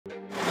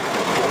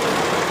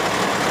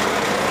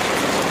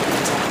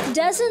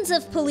Dozens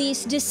of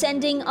police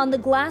descending on the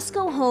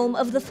Glasgow home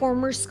of the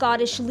former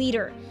Scottish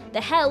leader. The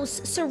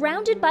house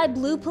surrounded by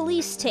blue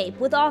police tape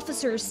with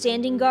officers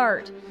standing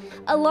guard.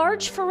 A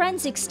large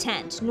forensics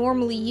tent,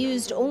 normally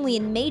used only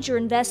in major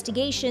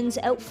investigations,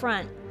 out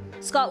front.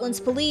 Scotland's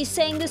police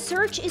saying the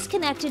search is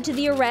connected to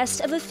the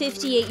arrest of a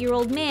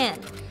 58-year-old man,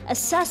 a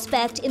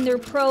suspect in their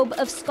probe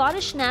of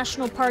Scottish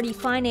National Party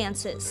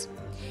finances.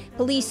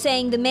 Police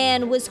saying the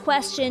man was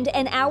questioned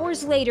and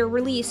hours later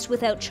released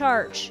without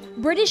charge.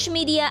 British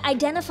media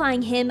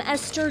identifying him as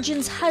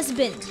Sturgeon's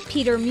husband,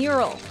 Peter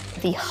Murrell.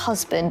 The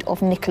husband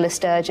of Nicola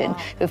Sturgeon,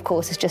 who of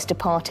course has just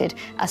departed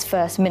as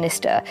First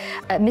Minister.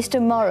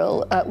 Mr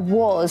Murrell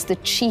was the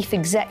chief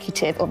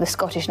executive of the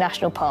Scottish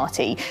National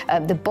Party,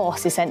 the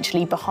boss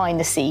essentially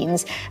behind the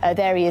scenes.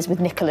 There he is with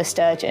Nicola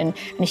Sturgeon,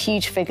 and a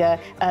huge figure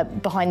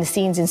behind the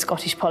scenes in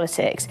Scottish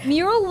politics.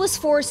 Murrell was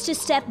forced to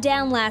step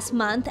down last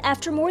month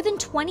after more than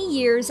 20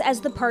 years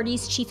as the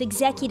party's chief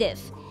executive.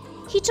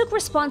 He took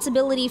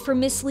responsibility for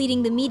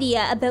misleading the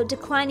media about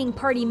declining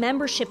party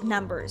membership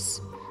numbers.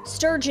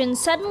 Sturgeon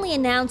suddenly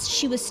announced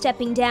she was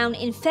stepping down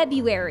in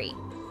February.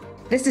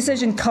 This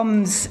decision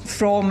comes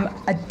from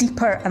a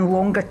deeper and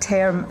longer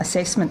term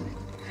assessment.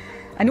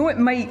 I know it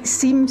might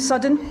seem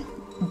sudden,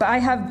 but I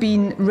have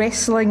been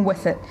wrestling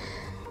with it,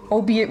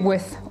 albeit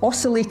with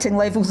oscillating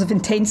levels of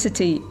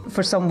intensity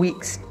for some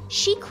weeks.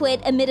 She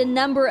quit amid a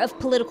number of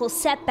political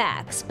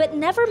setbacks, but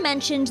never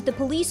mentioned the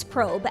police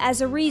probe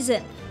as a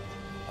reason.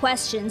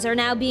 Questions are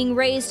now being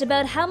raised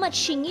about how much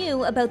she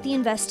knew about the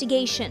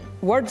investigation.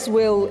 Words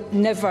will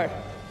never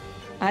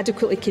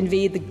adequately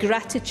convey the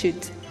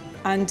gratitude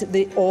and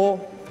the awe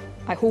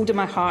I hold in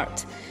my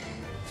heart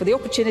for the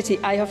opportunity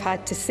I have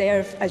had to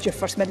serve as your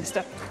First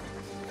Minister.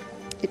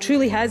 It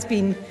truly has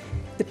been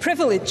the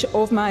privilege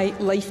of my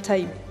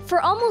lifetime. For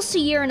almost a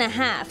year and a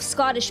half,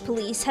 Scottish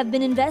police have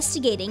been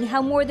investigating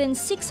how more than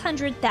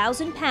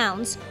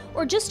 £600,000,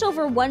 or just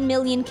over $1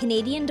 million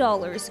Canadian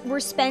dollars, were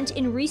spent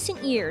in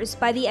recent years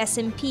by the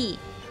SNP.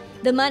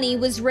 The money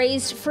was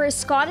raised for a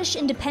Scottish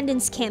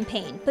independence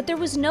campaign, but there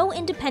was no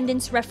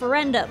independence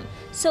referendum.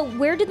 So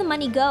where did the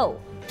money go?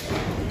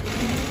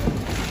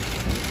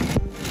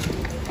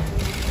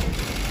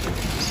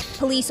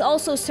 Police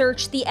also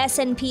searched the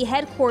SNP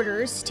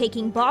headquarters,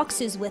 taking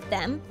boxes with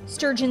them.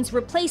 Sturgeon's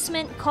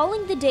replacement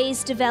calling the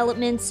day's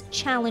developments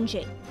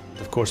challenging.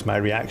 Of course, my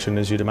reaction,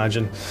 as you'd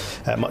imagine,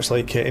 much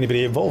like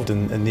anybody involved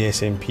in the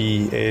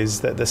SNP,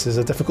 is that this is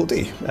a difficult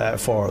day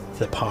for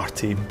the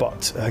party.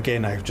 But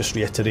again, I just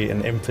reiterate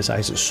and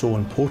emphasise it's so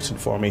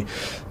important for me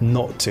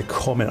not to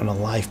comment on a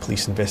live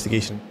police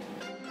investigation.